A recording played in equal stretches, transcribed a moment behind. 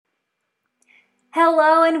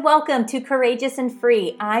Hello and welcome to Courageous and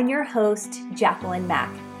Free. I'm your host, Jacqueline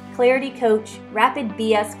Mack, clarity coach, rapid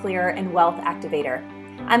BS clearer, and wealth activator.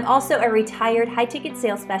 I'm also a retired high-ticket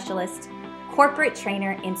sales specialist, corporate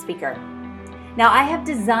trainer, and speaker. Now, I have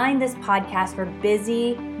designed this podcast for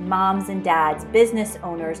busy moms and dads, business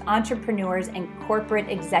owners, entrepreneurs, and corporate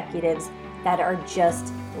executives that are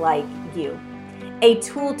just like you. A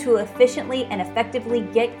tool to efficiently and effectively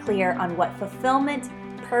get clear on what fulfillment,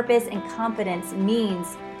 purpose, and confidence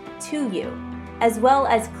means to you, as well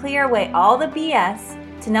as clear away all the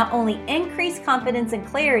BS to not only increase confidence and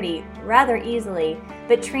clarity rather easily,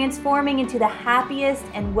 but transforming into the happiest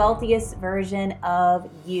and wealthiest version of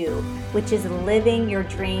you, which is living your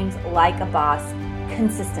dreams like a boss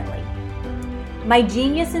consistently. My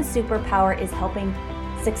genius and superpower is helping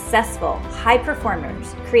successful high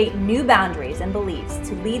performers create new boundaries and beliefs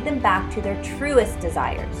to lead them back to their truest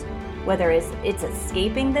desires, whether it's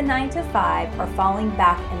escaping the 9-to-5 or falling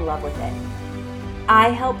back in love with it. I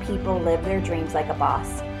help people live their dreams like a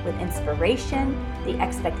boss with inspiration, the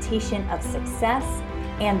expectation of success,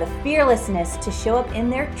 and the fearlessness to show up in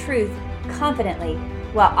their truth confidently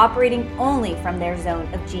while operating only from their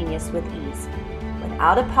zone of genius with ease,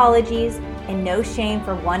 without apologies and no shame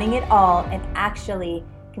for wanting it all and actually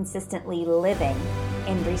consistently living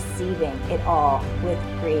and receiving it all with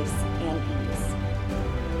grace and ease.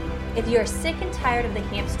 If you are sick and tired of the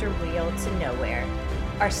hamster wheel to nowhere,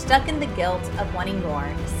 are stuck in the guilt of wanting more,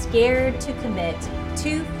 scared to commit,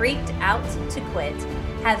 too freaked out to quit,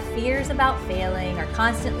 have fears about failing, are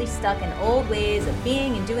constantly stuck in old ways of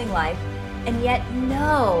being and doing life, and yet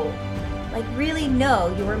really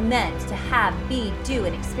know you were meant to have, be, do,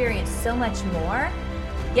 and experience so much more,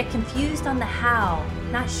 yet confused on the how,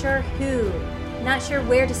 not sure who, not sure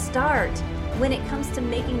where to start when it comes to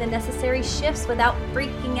making the necessary shifts without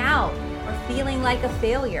freaking out or feeling like a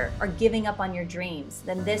failure or giving up on your dreams,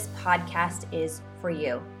 then this podcast is for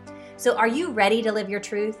you. So are you ready to live your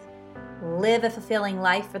truth, live a fulfilling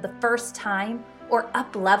life for the first time, or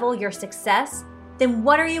up-level your success? Then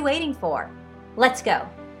what are you waiting for? Let's go.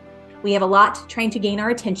 We have a lot trying to gain our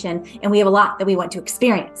attention, and we have a lot that we want to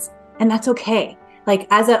experience, and that's okay. Like,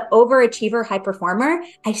 as an overachiever, high performer,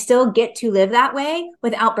 I still get to live that way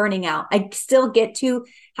without burning out. I still get to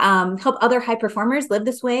help other high performers live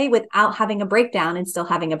this way without having a breakdown and still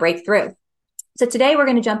having a breakthrough. So today we're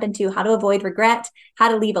going to jump into how to avoid regret, how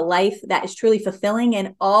to live a life that is truly fulfilling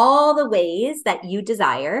in all the ways that you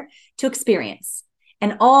desire to experience,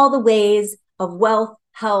 and all the ways of wealth,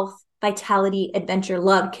 health, vitality, adventure,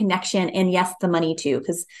 love, connection, and yes, the money too,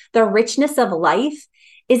 because the richness of life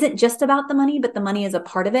isn't just about the money, but the money is a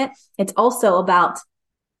part of it. It's also about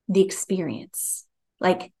the experience,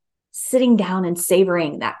 like sitting down and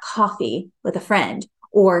savoring that coffee with a friend,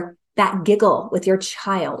 or that giggle with your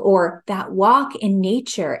child, or that walk in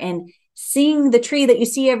nature and seeing the tree that you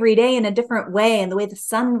see every day in a different way and the way the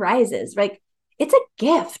sun rises. Like, it's a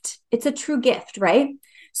gift. It's a true gift, right?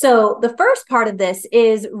 So the first part of this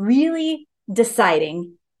is really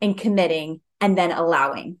deciding and committing and then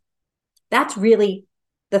allowing. That's really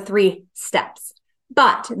the 3 steps.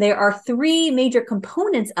 But there are 3 major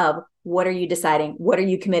components of what are you deciding, what are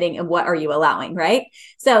you committing, and what are you allowing, right?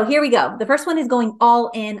 So here we go. The first one is going all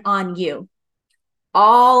in on you.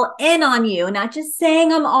 All in on you, not just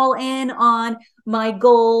saying I'm all in on my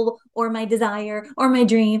goal or my desire or my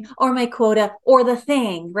dream or my quota or the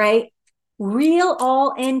thing, right? Real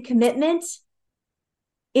all-in commitment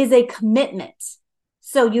is a commitment.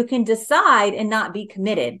 So you can decide and not be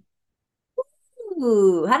committed.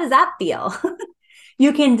 Ooh, how does that feel?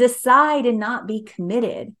 You can decide and not be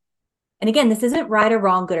committed. And again, this isn't right or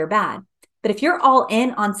wrong, good or bad. But if you're all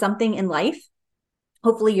in on something in life,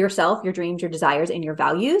 hopefully yourself, your dreams, your desires, and your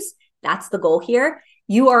values, that's the goal here.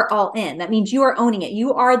 You are all in. That means you are owning it.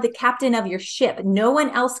 You are the captain of your ship. No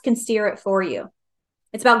one else can steer it for you.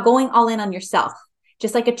 It's about going all in on yourself.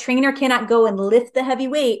 Just like a trainer cannot go and lift the heavy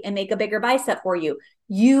weight and make a bigger bicep for you.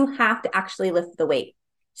 You have to actually lift the weight.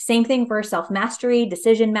 Same thing for self-mastery,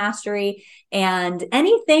 decision mastery, and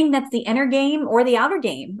anything that's the inner game or the outer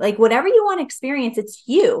game. Like, whatever you want to experience, it's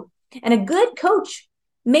you. And a good coach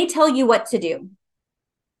may tell you what to do.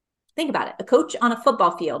 Think about it. A coach on a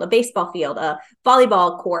football field, a baseball field, a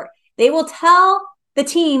volleyball court, they will tell the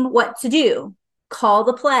team what to do, call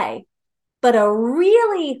the play. But a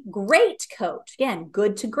really great coach, again,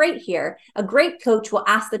 good to great here, a great coach will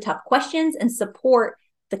ask the tough questions and support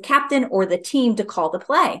the captain or the team to call the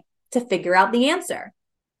play, to figure out the answer,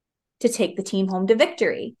 to take the team home to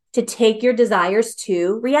victory, to take your desires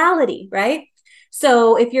to reality, right?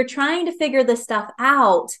 So if you're trying to figure this stuff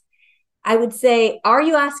out, I would say, are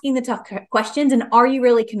you asking the tough questions, and are you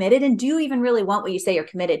really committed? And do you even really want what you say you're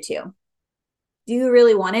committed to? Do you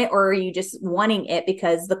really want it, or are you just wanting it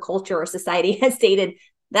because the culture or society has stated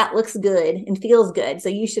that looks good and feels good, so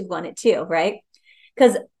you should want it too, right?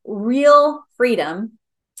 Because real freedom,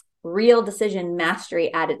 real decision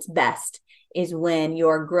mastery at its best is when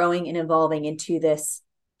you're growing and evolving into this,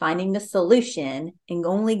 finding the solution and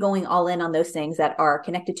only going all in on those things that are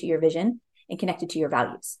connected to your vision and connected to your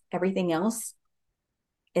values. Everything else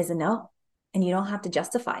is a no, and you don't have to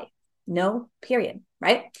justify. No, period,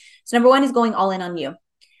 right? So number one is going all in on you.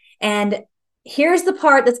 And here's the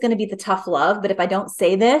part that's going to be the tough love. But if I don't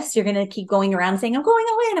say this, you're going to keep going around saying, I'm going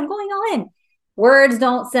all in, I'm going all in. Words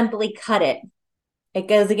don't simply cut it. It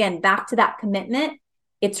goes again back to that commitment.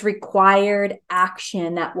 It's required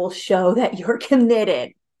action that will show that you're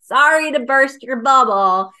committed. Sorry to burst your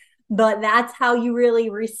bubble, but that's how you really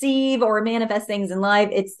receive or manifest things in life.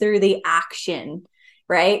 It's through the action,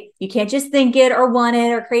 right? You can't just think it or want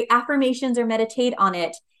it or create affirmations or meditate on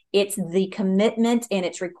it. It's the commitment and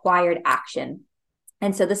it's required action.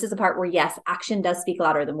 And so this is the part where, yes, action does speak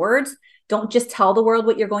louder than words. Don't just tell the world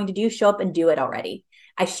what you're going to do. Show up and do it already.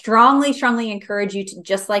 I strongly, strongly encourage you to,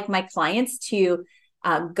 just like my clients, to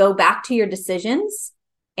go back to your decisions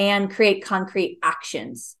and create concrete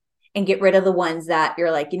actions and get rid of the ones that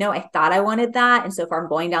you're like, I thought I wanted that. And so far I'm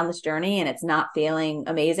going down this journey and it's not feeling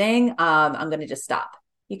amazing. I'm going to just stop.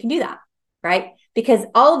 You can do that, right? Because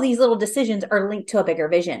all of these little decisions are linked to a bigger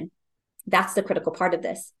vision. That's the critical part of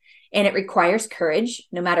this. And it requires courage,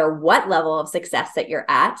 no matter what level of success that you're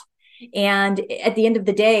at. And at the end of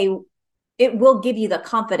the day, it will give you the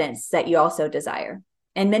confidence that you also desire.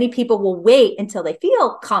 And many people will wait until they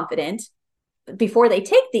feel confident before they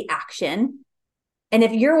take the action. And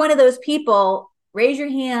if you're one of those people, raise your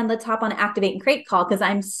hand. Let's hop on an Activate and Create call, because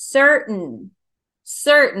I'm certain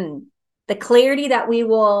the clarity that we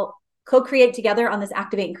will co-create together on this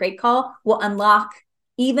Activate and Create call will unlock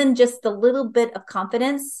even just the little bit of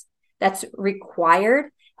confidence that's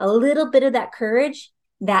required, a little bit of that courage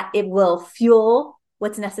that it will fuel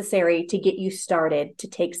what's necessary to get you started, to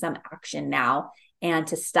take some action now and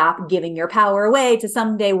to stop giving your power away to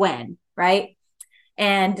someday when, right?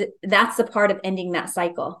 And that's the part of ending that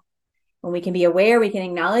cycle. When we can be aware, we can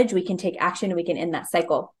acknowledge, we can take action, and we can end that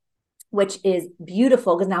cycle, which is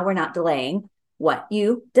beautiful because now we're not delaying what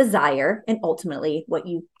you desire and ultimately what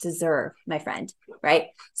you deserve, my friend, right?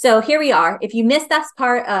 So here we are. If you missed that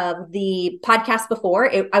part of the podcast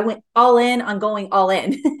before, I went all in on going all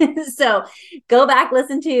in. So go back,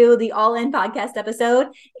 listen to the All In podcast episode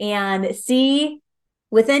and see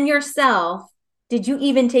within yourself, did you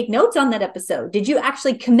even take notes on that episode? Did you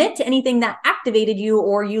actually commit to anything that activated you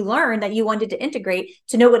or you learned that you wanted to integrate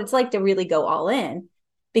to know what it's like to really go all in?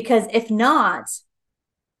 Because if not,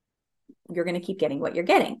 you're going to keep getting what you're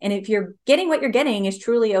getting. And if you're getting what you're getting is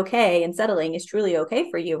truly okay and settling is truly okay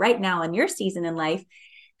for you right now in your season in life,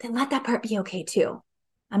 then let that part be okay too.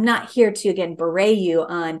 I'm not here to, again, berate you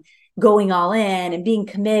on going all in and being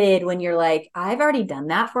committed when you're like, I've already done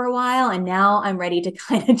that for a while and now I'm ready to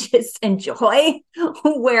kind of just enjoy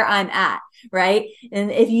where I'm at, right?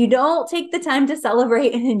 And if you don't take the time to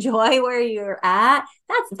celebrate and enjoy where you're at,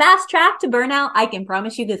 that's fast track to burnout. I can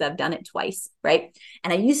promise you, because I've done it twice, right?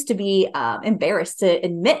 And I used to be embarrassed to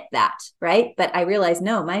admit that, right? But I realized,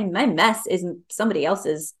 no, my mess is somebody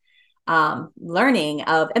else's learning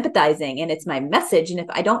of empathizing, and it's my message. And if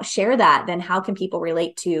I don't share that, then how can people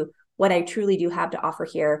relate to what I truly do have to offer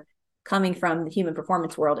here, coming from the human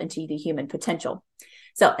performance world into the human potential?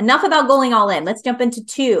 So enough about going all in. Let's jump into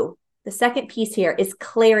two. The second piece here is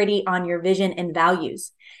clarity on your vision and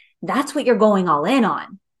values. That's what you're going all in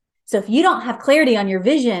on. So if you don't have clarity on your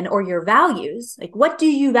vision or your values, like what do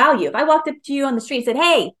you value? If I walked up to you on the street and said,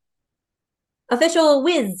 hey, official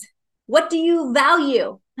whiz, what do you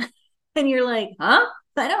value? And you're like, huh?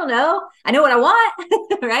 I don't know. I know what I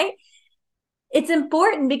want, right? It's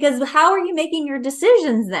important, because how are you making your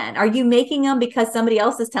decisions then? Are you making them because somebody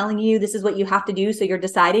else is telling you this is what you have to do, so you're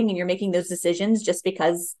deciding and you're making those decisions just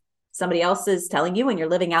because somebody else is telling you and you're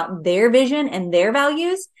living out their vision and their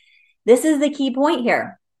values? This is the key point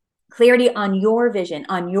here. Clarity on your vision,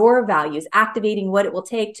 on your values, activating what it will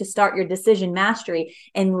take to start your decision mastery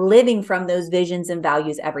and living from those visions and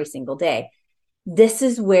values every single day. This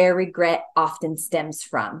is where regret often stems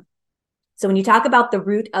from. So when you talk about the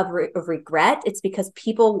root of regret, it's because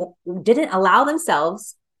people didn't allow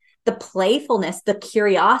themselves the playfulness, the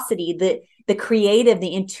curiosity, the creative,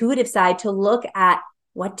 the intuitive side to look at,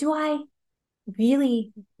 what do I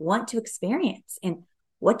really want to experience? And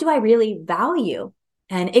what do I really value?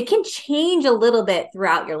 And it can change a little bit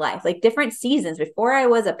throughout your life, like different seasons. Before I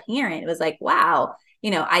was a parent, it was like, wow,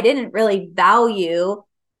 I didn't really value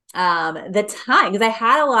the time because I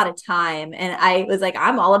had a lot of time, and I was like,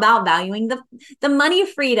 I'm all about valuing the money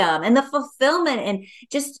freedom and the fulfillment and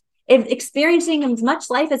just experiencing as much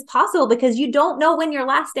life as possible, because you don't know when your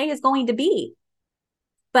last day is going to be.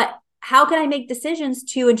 But how can I make decisions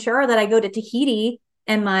to ensure that I go to Tahiti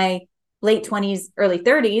in my late 20s, early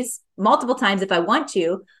 30s, multiple times if I want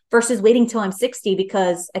to, versus waiting till I'm 60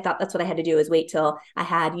 because I thought that's what I had to do, is wait till I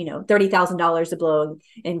had, $30,000 to blow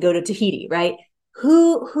and go to Tahiti, right?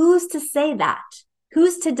 Who's to say that?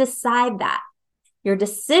 Who's to decide that? Your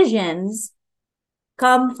decisions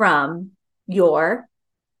come from your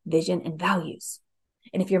vision and values.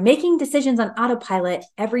 And if you're making decisions on autopilot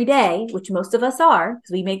every day, which most of us are,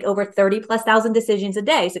 because we make over 30,000+ decisions a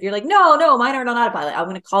day. So if you're like, no, mine aren't on autopilot, I'm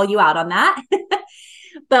going to call you out on that.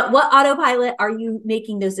 But what autopilot are you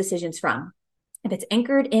making those decisions from? If it's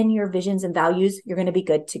anchored in your visions and values, you're going to be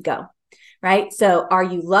good to go, right? So are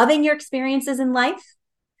you loving your experiences in life?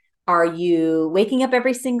 Are you waking up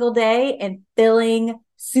every single day and feeling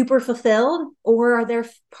super fulfilled? Or are there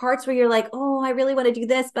parts where you're like, oh, I really want to do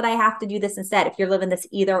this, but I have to do this instead? If you're living this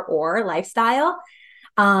either or lifestyle,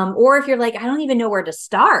 or if you're like, I don't even know where to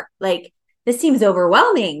start, like this seems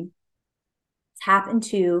overwhelming, tap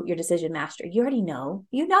into your decision master. You already know,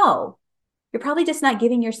 you're probably just not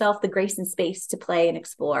giving yourself the grace and space to play and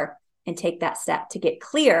explore and take that step to get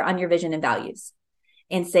clear on your vision and values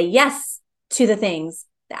and say yes to the things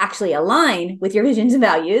that actually align with your visions and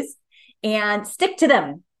values, and stick to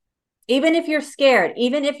them. Even if you're scared,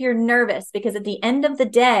 even if you're nervous, because at the end of the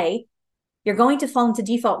day, you're going to fall into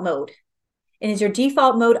default mode. And is your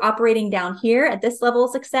default mode operating down here at this level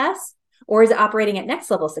of success, or is it operating at next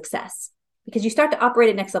level success? Because you start to operate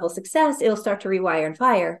at next level success, it'll start to rewire and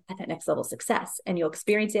fire at that next level success. And you'll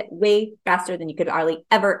experience it way faster than you could hardly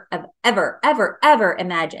ever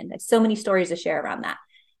imagine. There's so many stories to share around that.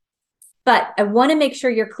 But I want to make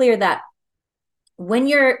sure you're clear that when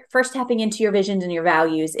you're first tapping into your visions and your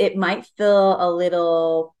values, it might feel a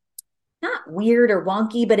little, not weird or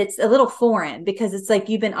wonky, but it's a little foreign, because it's like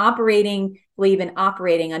you've been operating the way you've been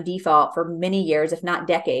operating on default for many years, if not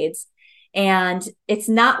decades. And it's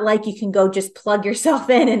not like you can go just plug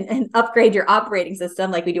yourself in and upgrade your operating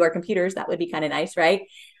system like we do our computers. That would be kind of nice, right?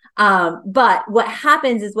 But what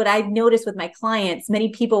happens is, what I've noticed with my clients, many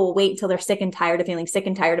people will wait until they're sick and tired of feeling sick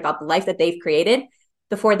and tired about the life that they've created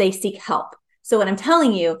before they seek help. So what I'm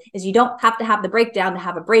telling you is, you don't have to have the breakdown to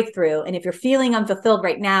have a breakthrough. And if you're feeling unfulfilled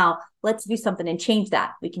right now, let's do something and change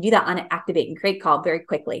that. We can do that on an activate and create call very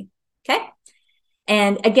quickly. Okay.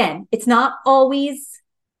 And again, it's not always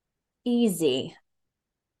easy,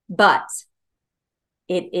 but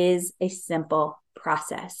it is a simple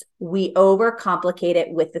process. We overcomplicate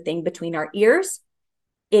it with the thing between our ears.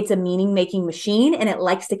 It's a meaning-making machine, and it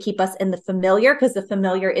likes to keep us in the familiar, because the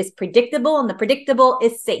familiar is predictable and the predictable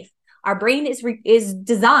is safe. Our brain is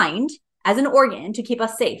designed as an organ to keep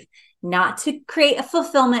us safe, not to create a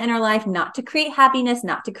fulfillment in our life, not to create happiness,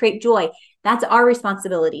 not to create joy. That's our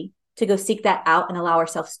responsibility, to go seek that out and allow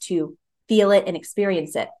ourselves to feel it and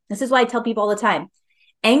experience it. This is why I tell people all the time,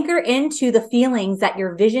 anchor into the feelings that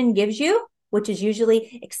your vision gives you, which is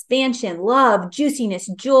usually expansion, love, juiciness,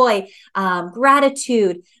 joy,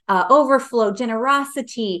 gratitude, overflow,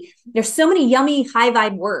 generosity. There's so many yummy high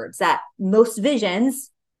vibe words that most visions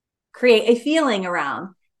create a feeling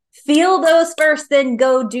around. Feel those first, then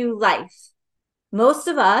go do life. Most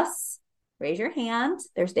of us, raise your hand.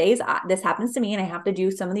 There's days this happens to me, and I have to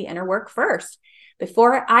do some of the inner work first.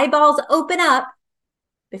 Before our eyeballs open up,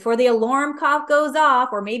 before the alarm clock goes off,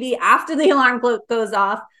 or maybe after the alarm clock goes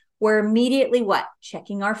off, we're immediately what?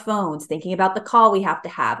 Checking our phones, thinking about the call we have to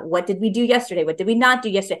have. What did we do yesterday? What did we not do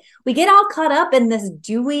yesterday? We get all caught up in this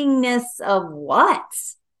doingness of what?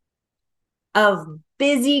 Of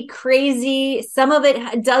busy, crazy. Some of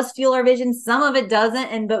it does fuel our vision, some of it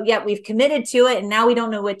doesn't, but yet we've committed to it, and now we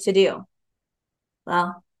don't know what to do.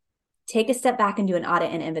 Well, take a step back and do an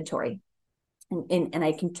audit and inventory. And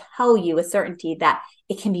I can tell you with certainty that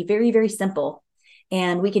it can be very, very simple.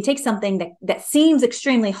 And we can take something that seems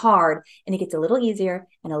extremely hard, and it gets a little easier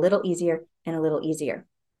and a little easier and a little easier.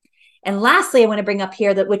 And lastly, I want to bring up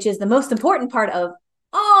here which is the most important part of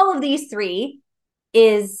all of these three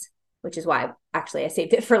which is why actually I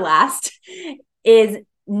saved it for last, is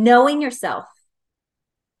knowing yourself,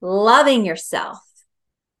 loving yourself,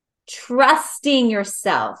 trusting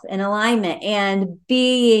yourself in alignment, and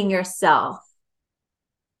being yourself.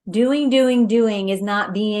 Doing is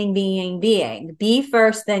not being. Be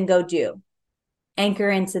first, then go do. Anchor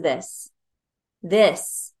into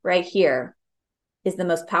this right here is the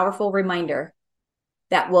most powerful reminder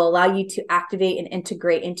that will allow you to activate and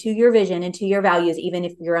integrate into your vision, into your values, even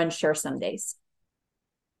if you're unsure some days.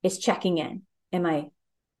 It's checking in. Am I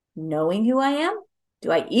knowing who I am?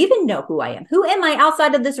 Do I even know who I am? Who am I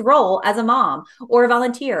outside of this role as a mom or a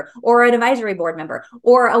volunteer or an advisory board member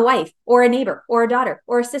or a wife or a neighbor or a daughter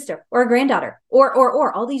or a sister or a granddaughter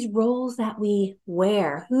or all these roles that we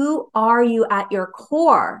wear? Who are you at your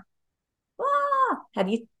core? Have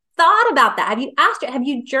you thought about that? Have you asked it? Have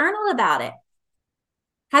you journaled about it?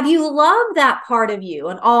 Have you loved that part of you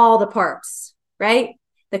and all the parts, right?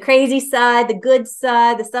 The crazy side, the good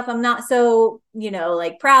side, the stuff I'm not so,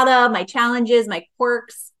 proud of, my challenges, my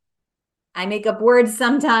quirks. I make up words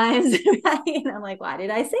sometimes, right? And I'm like, why did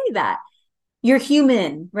I say that? You're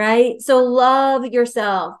human, right? So love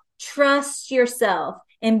yourself, trust yourself,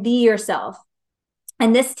 and be yourself.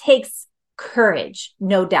 And this takes courage,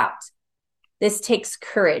 no doubt. This takes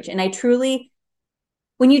courage. And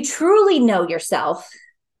when you truly know yourself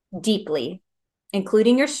deeply,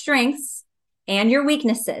 including your strengths and your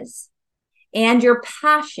weaknesses and your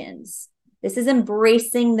passions, this is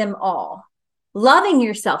embracing them all. Loving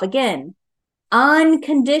yourself, again,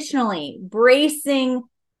 unconditionally,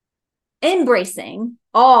 embracing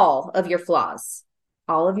all of your flaws,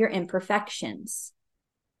 all of your imperfections.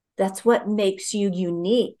 That's what makes you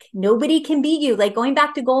unique. Nobody can be you. Like going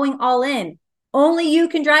back to going all in. Only you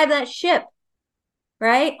can drive that ship,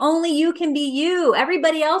 right? Only you can be you.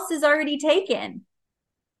 Everybody else is already taken.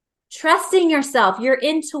 Trusting yourself, your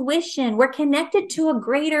intuition. We're connected to a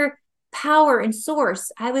greater power and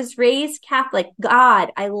source. I was raised Catholic.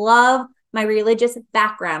 God, I love my religious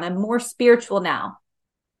background. I'm more spiritual now.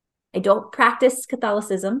 I don't practice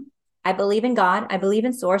Catholicism. I believe in God. I believe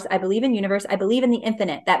in source. I believe in universe. I believe in the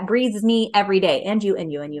infinite that breathes me every day, and you and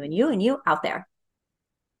you and you and you and you out there.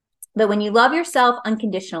 But when you love yourself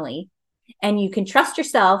unconditionally and you can trust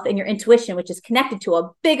yourself and your intuition, which is connected to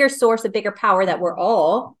a bigger source, a bigger power that we're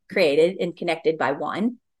all created and connected by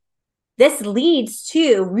one, this leads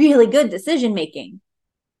to really good decision making.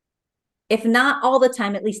 If not all the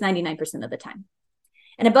time, at least 99% of the time.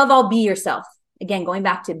 And above all, be yourself. Again, going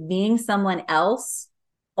back to being someone else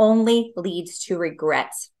only leads to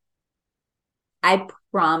regret. I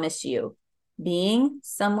promise you, being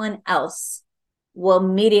someone else will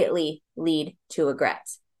immediately lead to regret.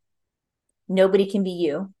 Nobody can be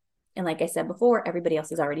you. And like I said before, everybody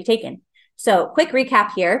else is already taken. So quick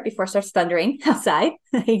recap here before it starts thundering outside.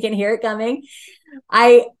 You can hear it coming.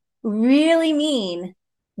 I really mean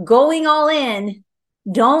going all in.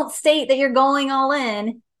 Don't state that you're going all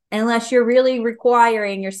in unless you're really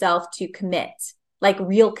requiring yourself to commit, like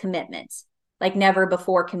real commitment, like never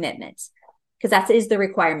before commitment, because that is the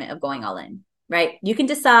requirement of going all in. Right? You can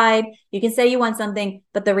decide, you can say you want something,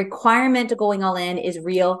 but the requirement to going all in is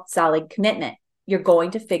real solid commitment. You're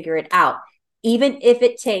going to figure it out. Even if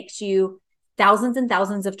it takes you thousands and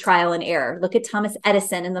thousands of trial and error. Look at Thomas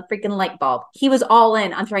Edison and the freaking light bulb. He was all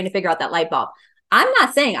in on trying to figure out that light bulb. I'm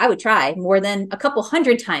not saying I would try more than a couple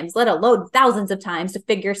hundred times, let alone thousands of times to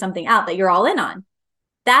figure something out that you're all in on.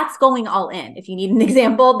 That's going all in. If you need an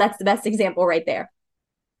example, that's the best example right there.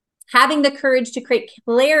 Having the courage to create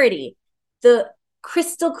clarity, the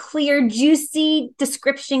crystal clear, juicy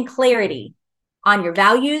description clarity on your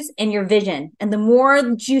values and your vision. And the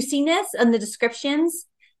more juiciness and the descriptions,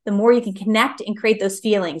 the more you can connect and create those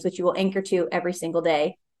feelings, which you will anchor to every single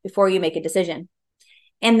day before you make a decision.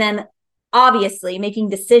 And then obviously making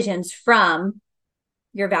decisions from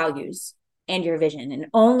your values and your vision, and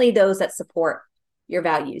only those that support your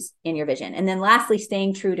values and your vision. And then lastly,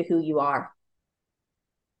 staying true to who you are.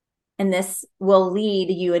 And this will lead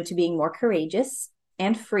you into being more courageous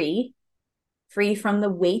and free from the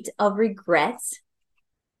weight of regret.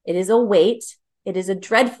 It is a weight. It is a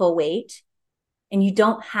dreadful weight. And you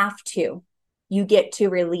don't have to. You get to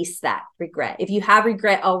release that regret. If you have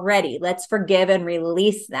regret already, let's forgive and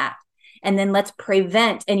release that. And then let's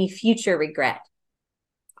prevent any future regret.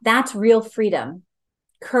 That's real freedom.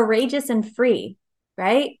 Courageous and free,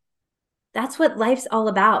 right? That's what life's all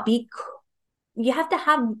about. You have to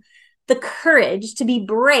have the courage to be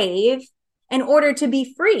brave in order to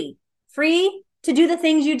be free to do the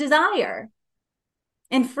things you desire,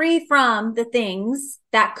 and free from the things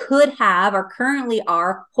that could have or currently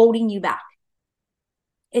are holding you back.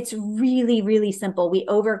 It's really, really simple. We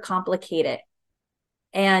overcomplicate it.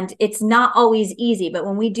 And it's not always easy, but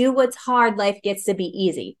when we do what's hard, life gets to be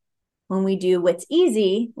easy. When we do what's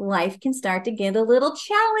easy, life can start to get a little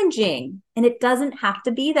challenging, and it doesn't have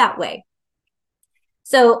to be that way.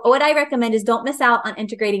 So what I recommend is don't miss out on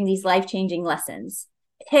integrating these life-changing lessons.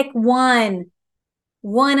 Pick one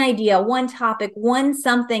one idea, one topic, one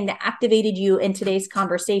something that activated you in today's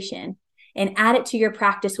conversation and add it to your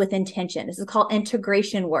practice with intention. This is called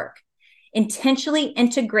integration work. Intentionally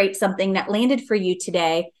integrate something that landed for you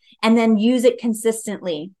today and then use it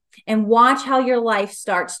consistently and watch how your life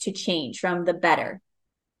starts to change from the better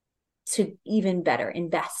to even better.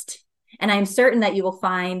 Invest. And I'm certain that you will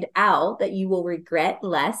find out that you will regret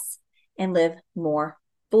less and live more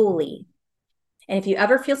fully. And if you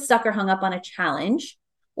ever feel stuck or hung up on a challenge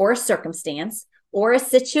or a circumstance or a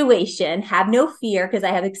situation, have no fear, because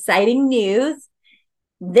I have exciting news.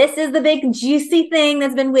 This is the big juicy thing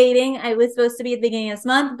that's been waiting. I was supposed to be at the beginning of this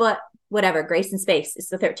month, but whatever, grace and space. It's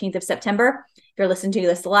the 13th of September. If you're listening to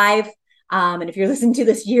this live, and if you're listening to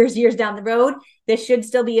this years down the road, this should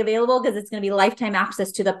still be available because it's going to be lifetime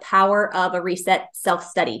access to the power of a reset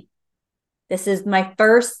self-study. This is my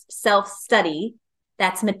first self-study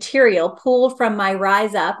that's material pulled from my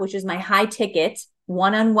Rise Up, which is my high ticket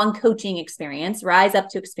one-on-one coaching experience, Rise Up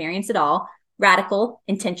to Experience It All, radical,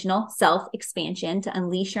 intentional self-expansion to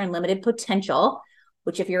unleash your unlimited potential,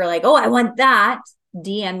 which if you're like, oh, I want that,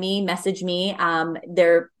 DM me, message me.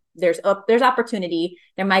 There's opportunity.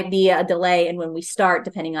 There might be a delay in when we start,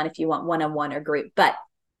 depending on if you want one-on-one or group. But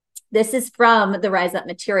this is from the Rise Up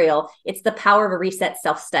material. It's the power of a reset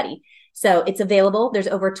self-study. So it's available. There's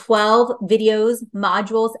over 12 videos,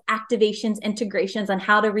 modules, activations, integrations on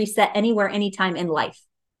how to reset anywhere, anytime in life.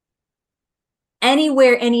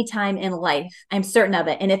 Anywhere, anytime in life. I'm certain of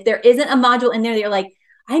it. And if there isn't a module in there that you're like,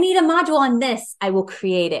 I need a module on this, I will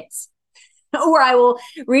create it. Or I will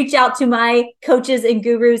reach out to my coaches and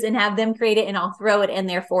gurus and have them create it, and I'll throw it in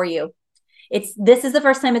there for you. This is the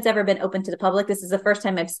first time it's ever been open to the public. This is the first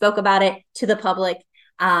time I've spoke about it to the public.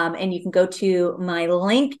 And you can go to my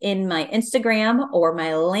link in my Instagram or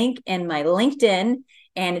my link in my LinkedIn.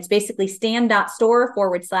 And it's basically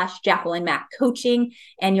stan.store/Jacqueline Mack coaching.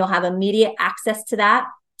 And you'll have immediate access to that.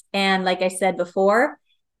 And like I said before,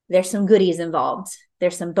 there's some goodies involved.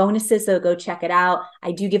 There's some bonuses, so go check it out.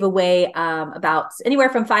 I do give away about anywhere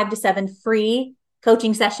from 5 to 7 free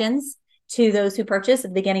coaching sessions to those who purchase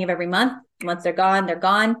at the beginning of every month. Once they're gone, they're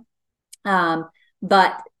gone.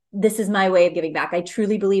 But this is my way of giving back. I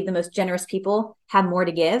truly believe the most generous people have more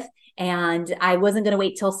to give. And I wasn't going to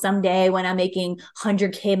wait till someday when I'm making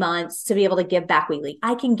 100K months to be able to give back weekly.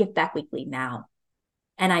 I can give back weekly now.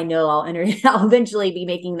 And I know I'll eventually be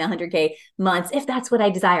making the 100K months if that's what I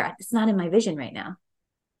desire. It's not in my vision right now.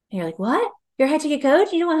 And you're like, what? You're a high ticket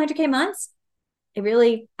coach? You don't want 100K months? I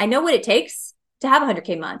know what it takes to have a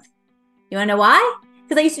 100K month. You want to know why?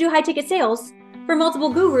 Because I used to do high ticket sales for multiple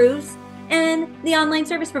gurus in the online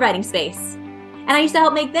service providing space. And I used to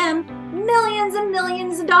help make them millions and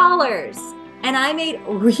millions of dollars. And I made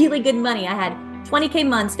really good money. I had 20K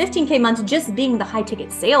months, 15K months, just being the high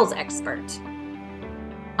ticket sales expert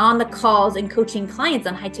on the calls and coaching clients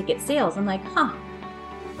on high ticket sales. I'm like,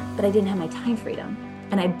 but I didn't have my time freedom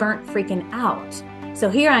and I burnt freaking out. So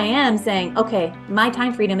here I am saying, okay, my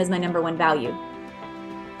time freedom is my number one value.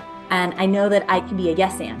 And I know that I can be a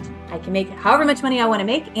yes and. I can make however much money I want to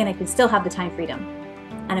make and I can still have the time freedom.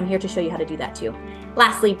 And I'm here to show you how to do that too.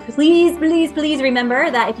 Lastly, please remember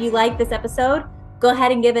that if you like this episode, go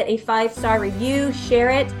ahead and give it a 5-star review, share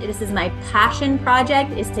it. This is my passion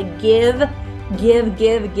project, is to give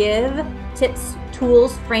tips,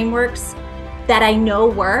 tools, frameworks that I know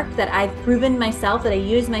work, that I've proven myself, that I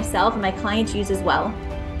use myself and my clients use as well.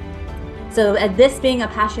 So this being a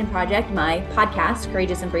passion project, my podcast,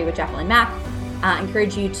 Courageous and Free with Jacqueline Mack, I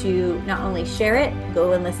encourage you to not only share it,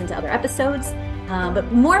 go and listen to other episodes, but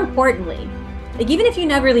more importantly, like even if you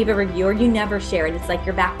never leave a review or you never share it, it's like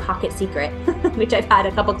your back pocket secret, which I've had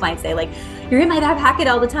a couple clients say, like, you're in my back pocket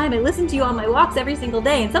all the time. I listen to you on my walks every single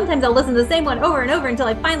day. And sometimes I'll listen to the same one over and over until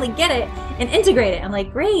I finally get it and integrate it. I'm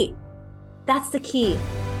like, great. That's the key.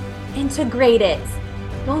 Integrate it.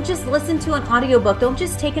 Don't just listen to an audiobook. Don't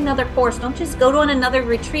just take another course. Don't just go to another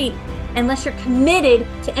retreat unless you're committed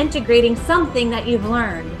to integrating something that you've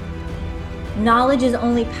learned. Knowledge is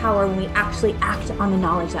only power when we actually act on the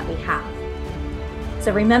knowledge that we have.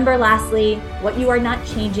 So remember, lastly, what you are not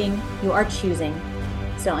changing, you are choosing.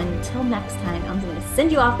 So until next time, I'm going to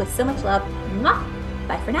send you off with so much love. Mwah!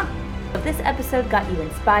 Bye for now. If this episode got you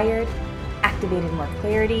inspired, activated more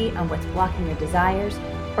clarity on what's blocking your desires,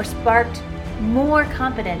 or sparked more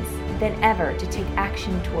confidence than ever to take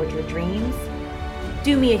action toward your dreams,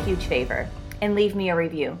 do me a huge favor and leave me a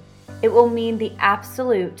review. It will mean the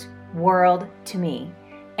absolute world to me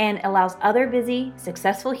and allows other busy,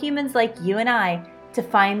 successful humans like you and I to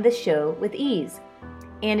find the show with ease.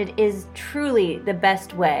 And it is truly the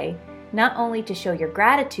best way, not only to show your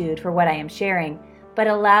gratitude for what I am sharing, but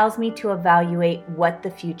allows me to evaluate what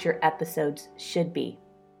the future episodes should be.